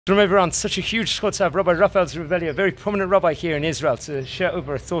Shalom everyone, such a huge schutz to have Rabbi Rafael Zerovabeli, a very prominent rabbi here in Israel, to share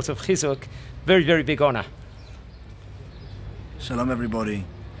over a thought of chizuk. Very, very big honor. Shalom everybody.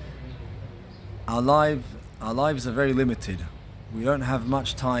 Our lives are very limited. We don't have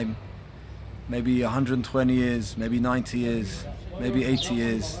much time, maybe 120 years, maybe 90 years, maybe 80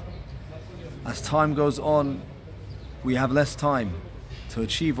 years. As time goes on, we have less time to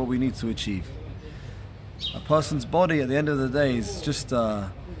achieve what we need to achieve. A person's body at the end of the day is just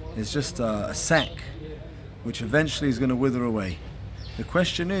a sack which eventually is going to wither away. The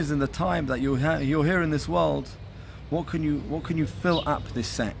question is, in the time that you're here in this world, what can you fill up this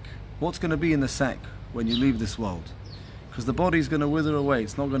sack? What's going to be in the sack when you leave this world? Because the body's going to wither away.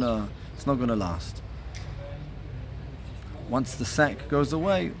 It's not going to last. Once the sack goes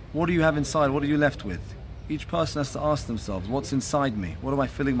away, what do you have inside? What are you left with? Each person has to ask themselves, what's inside me? What am I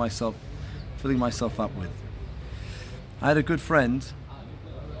filling myself up with? I had a good friend,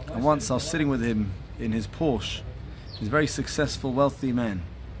 and once I was sitting with him in his Porsche. He's a very successful, wealthy man.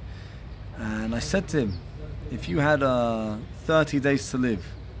 And I said to him, if you had 30 days to live,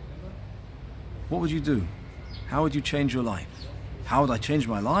 what would you do? How would you change your life? How would I change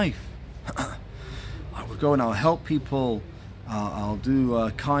my life? I would go and I'll help people. I'll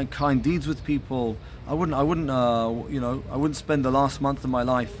do kind deeds with people. I wouldn't spend the last month of my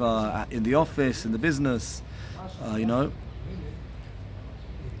life in the office, in the business,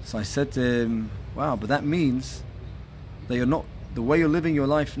 So I said to him, wow, but that means that you're not, the way you're living your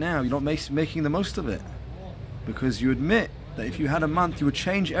life now, you're not making the most of it. Because you admit that if you had a month, you would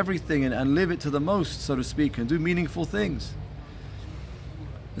change everything and live it to the most, so to speak, and do meaningful things.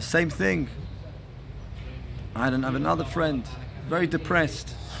 The same thing. I have another friend, very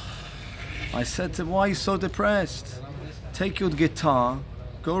depressed. I said to him, why are you so depressed? Take your guitar,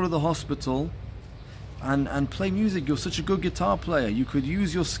 go to the hospital, and play music. You're such a good guitar player. You could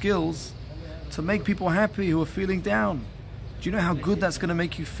use your skills to make people happy who are feeling down. Do you know how good that's going to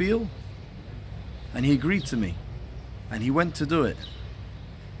make you feel? And he agreed to me. And he went to do it.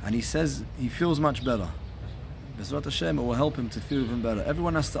 And he says he feels much better. B'ezrat Hashem, it will help him to feel even better.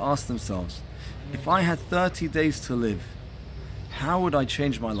 Everyone has to ask themselves, if I had 30 days to live, how would I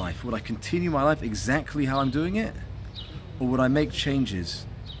change my life? Would I continue my life exactly how I'm doing it? Or would I make changes?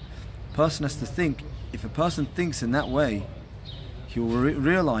 A person has to think. If a person thinks in that way, he will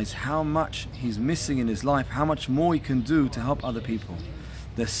realize how much he's missing in his life, how much more he can do to help other people.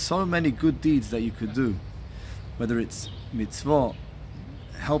 There's so many good deeds that you could do, whether it's mitzvot,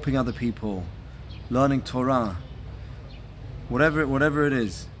 helping other people, learning Torah, whatever it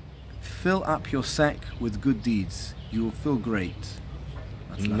is. Fill up your sack with good deeds. You will feel great.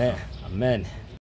 Amen. Amen.